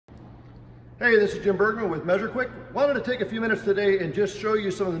Hey, this is Jim Bergmann with MeasureQuick. Wanted to take a few minutes today and just show you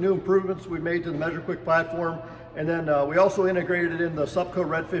some of the new improvements we made to the MeasureQuick platform. And then we also integrated in the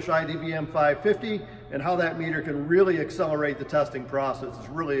SupcoRedffish iDVM550 and how that meter can really accelerate the testing process. It's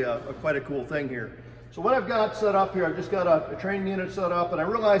really quite a cool thing here. So what I've got set up here, I've just got a training unit set up, and I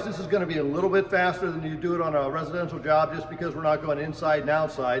realize this is going to be a little bit faster than you do it on a residential job just because we're not going inside and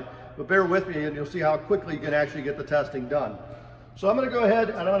outside. But bear with me and you'll see how quickly you can actually get the testing done. So I'm going to go ahead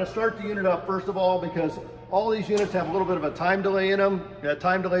and I'm going to start the unit up first of all because all these units have a little bit of a time delay in them. That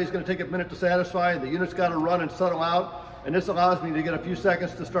time delay is going to take a minute to satisfy. The unit's got to run and settle out, and this allows me to get a few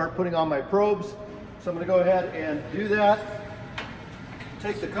seconds to start putting on my probes. So I'm going to go ahead and do that.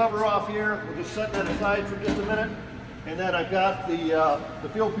 Take the cover off here. We'll just set that aside for just a minute. And then I've got the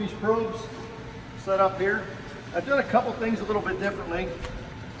field piece probes set up here. I've done a couple things a little bit differently.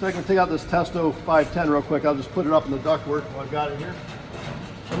 So I can take out this Testo 510 real quick. I'll just put it up in the ductwork while I've got it here.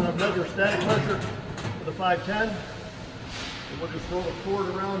 So I'm going to measure static pressure for the 510. And we'll just roll the cord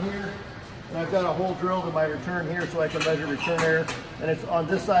around here. And I've got a hole drilled in my return here so I can measure return air. And it's on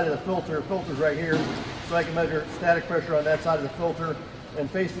this side of the filter. The filter's right here. So I can measure static pressure on that side of the filter and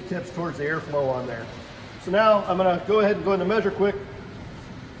face the tips towards the airflow on there. So now I'm going to go ahead and go into MeasureQuick,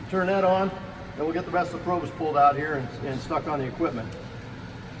 turn that on, and we'll get the rest of the probes pulled out here and stuck on the equipment.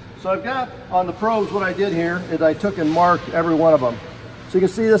 So I've got on the probes, what I did here is I took and marked every one of them. So you can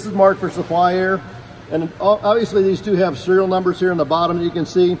see this is marked for supply air. And obviously these two have serial numbers here on the bottom that you can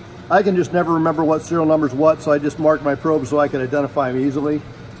see. I can just never remember what serial number's what, so I just marked my probes so I could identify them easily. So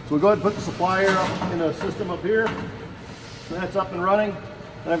we'll go ahead and put the supply air up in the system up here. So that's up and running.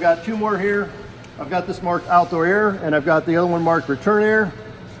 And I've got two more here. I've got this marked outdoor air, and I've got the other one marked return air.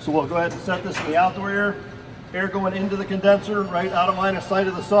 So we'll go ahead and set this in the outdoor air. Air going into the condenser, right out of line of sight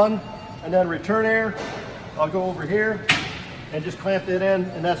of the sun, and then return air. I'll go over here and just clamp it in,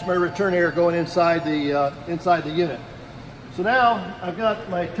 and that's my return air going inside the unit. So now I've got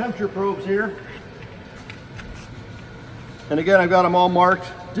my temperature probes here, and again I've got them all marked: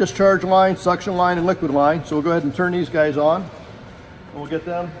 discharge line, suction line, and liquid line. So we'll go ahead and turn these guys on, and we'll get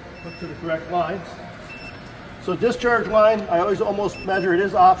them put to the correct lines. So discharge line, I always almost measure. It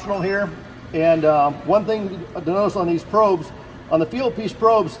is optional here. And one thing to notice on these probes, on the field piece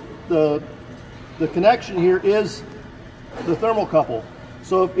probes, the connection here is the thermocouple.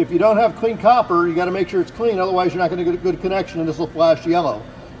 So if you don't have clean copper, you got to make sure it's clean, otherwise you're not going to get a good connection and this will flash yellow.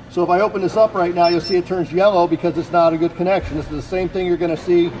 So if I open this up right now, you'll see it turns yellow because it's not a good connection. This is the same thing you're going to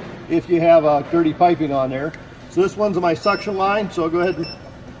see if you have dirty piping on there. So this one's my suction line, so I'll go ahead and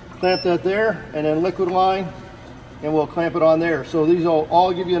clamp that there, and then liquid line, and we'll clamp it on there. So these will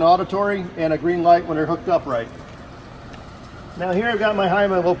all give you an auditory and a green light when they're hooked up right. Now here I've got my high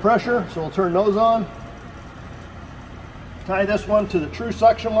and my low pressure, so we'll turn those on. Tie this one to the true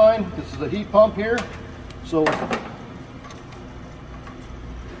suction line. This is a heat pump here. So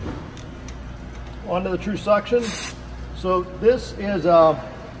onto the true suction. So this is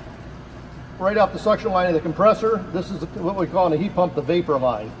right off the suction line of the compressor. This is what we call in a heat pump the vapor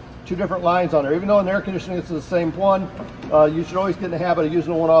line. Two different lines on there. Even though in air conditioning it's the same one, you should always get in the habit of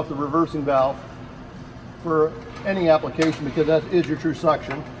using the one off the reversing valve for any application because that is your true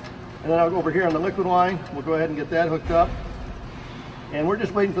suction. And then I'll go over here on the liquid line. We'll go ahead and get that hooked up. And we're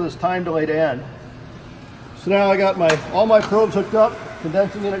just waiting for this time delay to end. So now I got all my probes hooked up.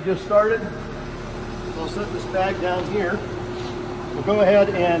 Condensing unit just started. So I'll set this bag down here. We'll go ahead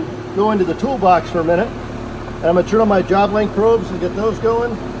and go into the toolbox for a minute. And I'm going to turn on my job length probes and get those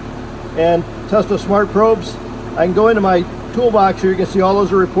going. And Testo Smart probes. I can go into my toolbox here. You can see all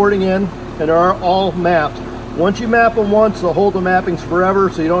those are reporting in and are all mapped. Once you map them once, they'll hold the mappings forever,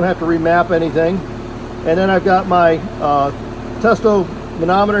 so you don't have to remap anything. And then I've got my Testo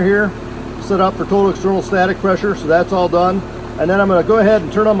manometer here set up for total external static pressure, so that's all done. And then I'm going to go ahead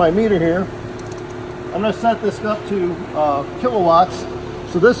and turn on my meter here. I'm going to set this up to kilowatts.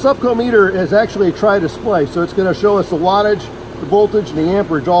 So this Supco meter is actually a tri-display, so it's going to show us the wattage, the voltage, and the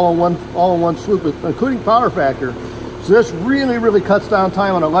amperage all in one swoop, including power factor. So this really cuts down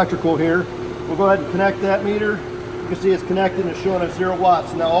time on electrical here. We'll go ahead and connect that meter. You can see it's connected and it's showing us 0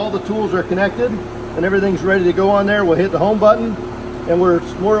 watts. Now all the tools are connected and everything's ready to go on there. We'll hit the home button and we're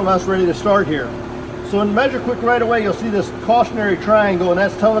more or less ready to start here. So in MeasureQuick right away, you'll see this cautionary triangle, and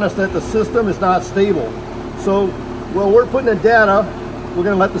that's telling us that the system is not stable. So while we're putting in data, we're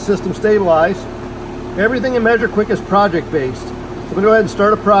going to let the system stabilize. Everything in MeasureQuick is project-based. So I'm going to go ahead and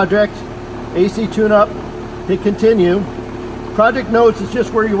start a project, AC tune-up, hit continue. Project notes is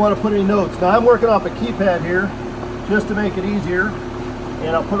just where you want to put any notes. Now I'm working off a keypad here just to make it easier, and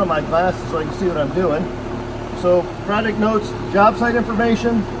I'll put on my glasses so I can see what I'm doing. So project notes, job site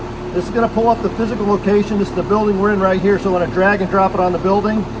information, This is going to pull up the physical location. This is the building we're in right here, so I'm going to drag and drop it on the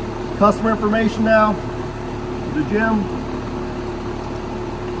building. Customer information now, the gym.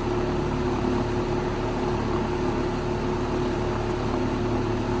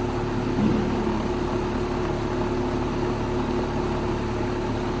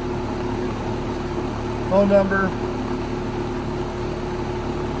 Phone number.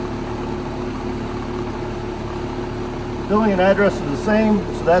 Billing and address is the same,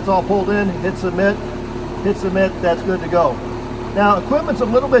 so that's all pulled in. Hit submit, that's good to go. Now, equipment's a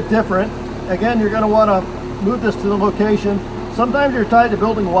little bit different. Again, you're going to want to move this to the location. Sometimes you're tied to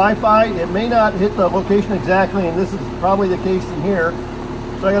building Wi-Fi. It may not hit the location exactly, and this is probably the case in here.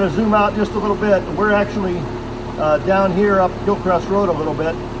 So I got to zoom out just a little bit. We're actually down here up Hillcrest Road a little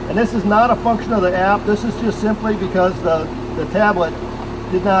bit. And this is not a function of the app. This is just simply because the tablet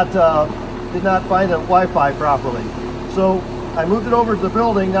did not find the Wi-Fi properly. So I moved it over to the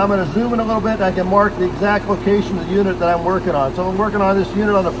building. Now I'm going to zoom in a little bit and I can mark the exact location of the unit that I'm working on. So I'm working on this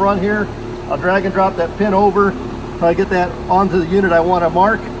unit on the front here. I'll drag and drop that pin over until I get that onto the unit I want to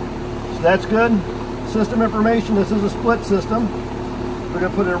mark. So that's good. System information, this is a split system. We're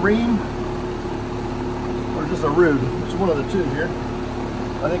going to put a ream or just a rood. It's one of the two here.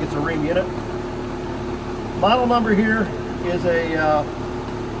 I think it's a ream unit. Model number here is a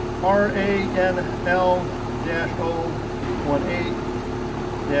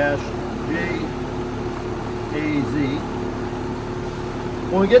RANL-018-JAZ.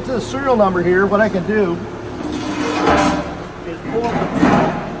 When we get to the serial number here, what I can do is pull up the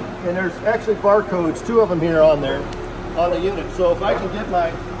unit, and there's actually barcodes, 2 of them here on there, on the unit. So if I can get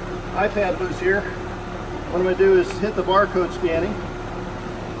my iPad loose here, what I'm going to do is hit the barcode scanning,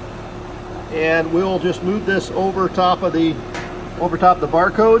 and we'll just move this over top of the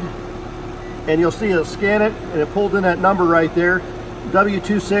barcode, and you'll see it'll scan it, and it pulled in that number right there,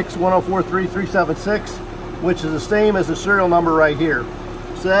 W261043376, which is the same as the serial number right here.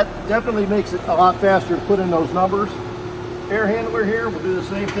 So that definitely makes it a lot faster to put in those numbers. Air handler here, we'll do the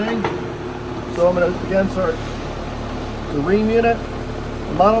same thing. So I'm going to again start the ream unit.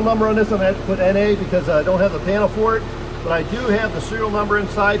 The model number on this I'm going to have to put NA because I don't have the panel for it, but I do have the serial number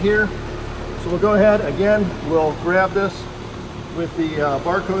inside here. So we'll go ahead, again, we'll grab this with the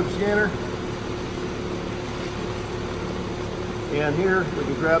barcode scanner. And here, we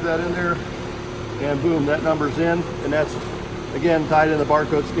can grab that in there, and boom, that number's in, and that's, again, tied in the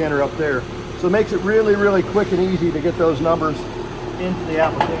barcode scanner up there. So it makes it really, really quick and easy to get those numbers into the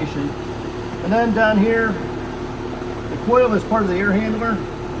application. And then down here, the coil is part of the air handler.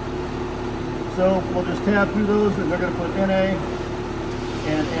 So we'll just tab through those, and they're going to put NA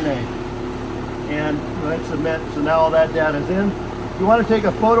and NA. And go ahead and submit. So now all that data is in. If you want to take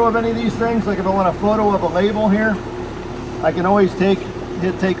a photo of any of these things, like if I want a photo of a label here, I can always hit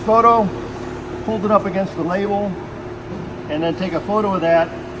take photo, hold it up against the label, and then take a photo of that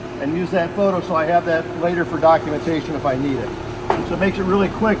and use that photo so I have that later for documentation if I need it. So it makes it really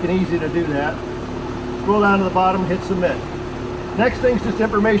quick and easy to do that. Scroll down to the bottom, hit submit. Next thing is just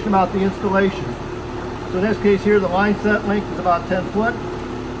information about the installation. So in this case here, the line set length is about 10 foot.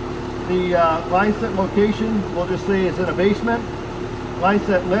 The line set location, we'll just say is in a basement. Line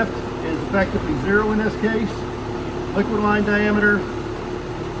set lift is effectively 0 in this case. Liquid line diameter,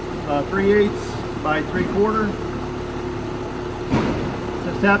 3/8 by 3/4.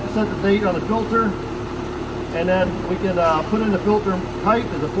 Just tap to set the date on the filter, and then we can put in the filter height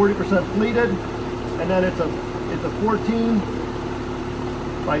as a 40% pleated, and then it's a 14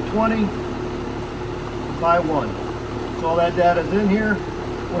 by 20 by 1. So all that data is in here.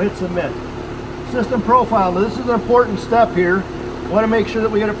 We'll hit submit. System profile. Now this is an important step here. We want to make sure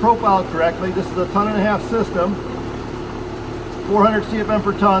that we get it profiled correctly. This is a 1.5 ton system. 400 CFM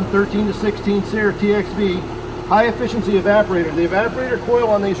per ton, 13 to 16 SEER TXV, high efficiency evaporator. The evaporator coil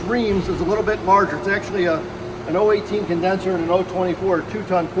on these reams is a little bit larger. It's actually an 018 condenser and an 024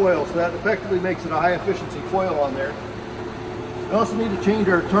 2-ton coil, so that effectively makes it a high efficiency coil on there. We also need to change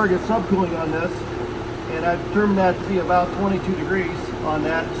our target subcooling on this, and I've determined that to be about 22 degrees on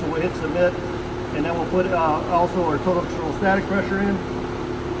that, so we'll hit submit, and then we'll put also our total external static pressure in,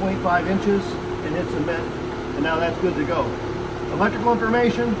 0.5 inches, and hit submit, and now that's good to go. Electrical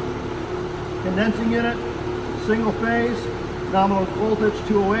information, condensing unit, single phase, nominal voltage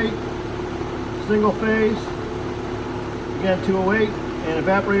 208, single phase, again 208, and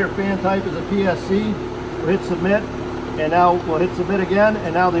evaporator fan type is a PSC. We'll hit submit, and now we'll hit submit again,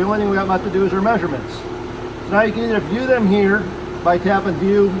 and now the only thing we got left to do is our measurements. So now you can either view them here by tapping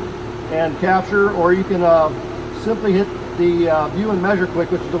view and capture, or you can simply hit the view and measure quick,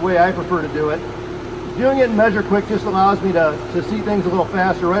 which is the way I prefer to do it. Doing it in MeasureQuick just allows me to see things a little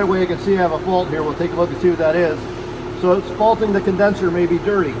faster. Right away I can see I have a fault here. We'll take a look and see what that is. So it's faulting the condenser may be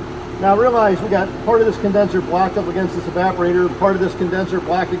dirty. Now realize we got part of this condenser blocked up against this evaporator, and part of this condenser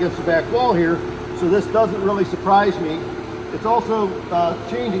blocked against the back wall here. So this doesn't really surprise me. It's also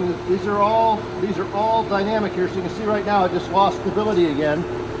changing. These are all dynamic here. So you can see right now it just lost stability again,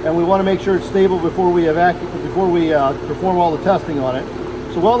 and we want to make sure it's stable before we perform all the testing on it.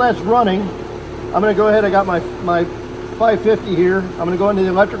 So while that's running, I'm going to go ahead. I got my 550 here. I'm going to go into the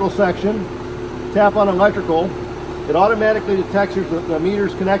electrical section, tap on electrical. It automatically detects the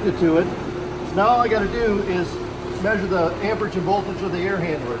meters connected to it. So now all I got to do is measure the amperage and voltage of the air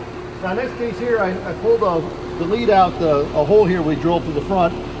handler. Now in this case here, I pulled the lead out, a hole here we drilled to the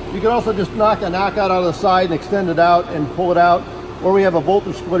front. You can also just knock a knockout out of the side and extend it out and pull it out. Or we have a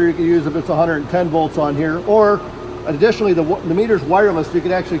voltage splitter you can use if it's 110 volts on here. Or additionally, the meter's wireless. You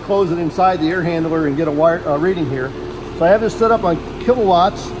can actually close it inside the air handler and get a reading here. So I have this set up on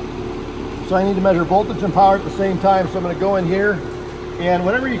kilowatts. So I need to measure voltage and power at the same time. So I'm going to go in here, and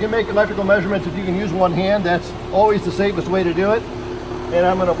whenever you can make electrical measurements, if you can use one hand, that's always the safest way to do it. And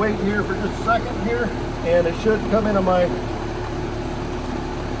I'm going to wait here for just a second here, and it should come into my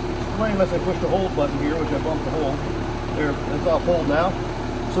display unless I push the hold button here, which I bumped the hold. There, it's off hold now.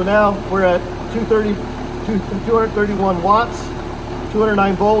 So now we're at 231 watts,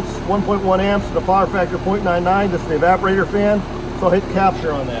 209 volts, 1.1 amps, the power factor 0.99. This is the evaporator fan. So I'll hit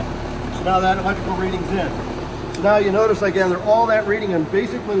capture on that. So now that electrical reading's in. So now you notice I gathered all that reading in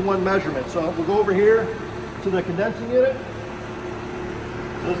basically one measurement. So we'll go over here to the condensing unit.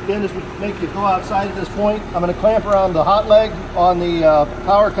 So again, this would make you go outside at this point. I'm going to clamp around the hot leg on the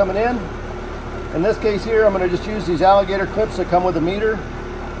power coming in. In this case here, I'm going to just use these alligator clips that come with a meter.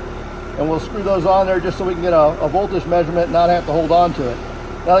 And we'll screw those on there just so we can get a voltage measurement and not have to hold on to it.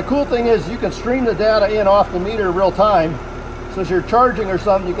 Now the cool thing is you can stream the data in off the meter real time. So as you're charging or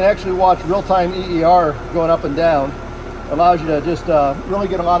something, you can actually watch real-time EER going up and down. It allows you to just really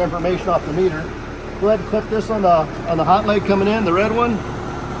get a lot of information off the meter. Go ahead and clip this on the hot leg coming in, the red one.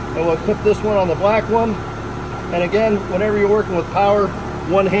 And we'll clip this one on the black one. And again, whenever you're working with power,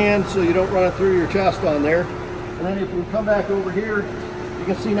 one hand so you don't run it through your chest on there. And then if we come back over here, you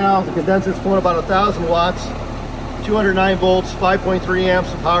can see now the condenser's pulling about 1,000 watts, 209 volts, 5.3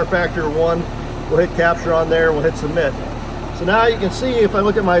 amps, power factor 1. We'll hit capture on there, we'll hit submit. So now you can see if I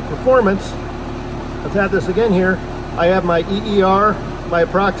look at my performance, let's add this again here, I have my EER, my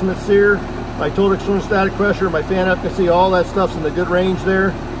approximate SEER, my total external static pressure, my fan efficacy, all that stuff's in the good range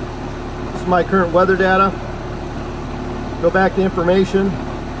there. This is my current weather data. Go back to information,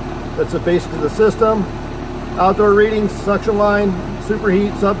 that's the basics of the system. Outdoor readings, suction line,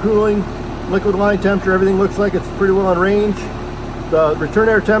 superheat, subcooling, liquid line temperature, everything looks like it's pretty well in range. The return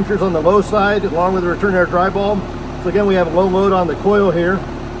air temperature is on the low side along with the return air dry bulb. So again, we have a low load on the coil here.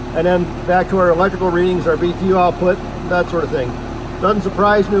 And then back to our electrical readings, our BTU output, that sort of thing. Doesn't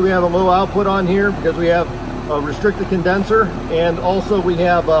surprise me we have a low output on here because we have a restricted condenser, and also we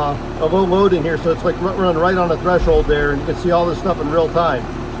have a low load in here, so it's like running right on the threshold there, and you can see all this stuff in real time.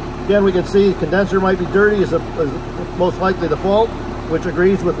 Again, we can see the condenser might be dirty is most likely the fault, which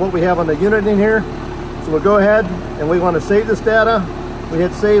agrees with what we have on the unit in here. So we'll go ahead and we want to save this data. We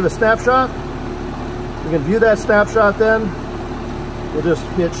hit save a snapshot. We can view that snapshot then. We'll just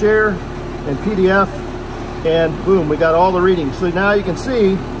hit share and PDF, and boom, we got all the readings. So now you can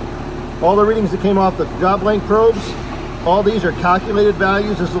see all the readings that came off the job length probes. All these are calculated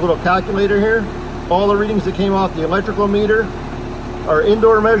values. There's a little calculator here. All the readings that came off the electrical meter. Our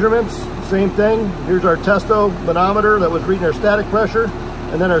indoor measurements, same thing. Here's our testo manometer that was reading our static pressure,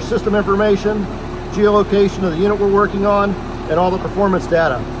 and then our system information, geolocation of the unit we're working on, and all the performance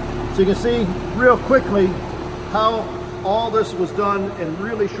data. So you can see real quickly how all this was done in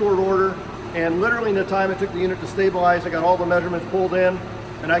really short order, and literally in the time it took the unit to stabilize, I got all the measurements pulled in,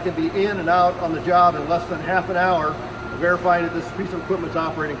 and I can be in and out on the job in less than half an hour, verifying that this piece of equipment is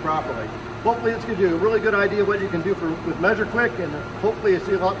operating properly. Hopefully this gives you a really good idea of what you can do with MeasureQuick, and hopefully you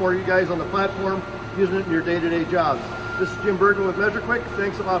see a lot more of you guys on the platform using it in your day-to-day jobs. This is Jim Bergmann with MeasureQuick.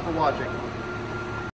 Thanks a lot for watching.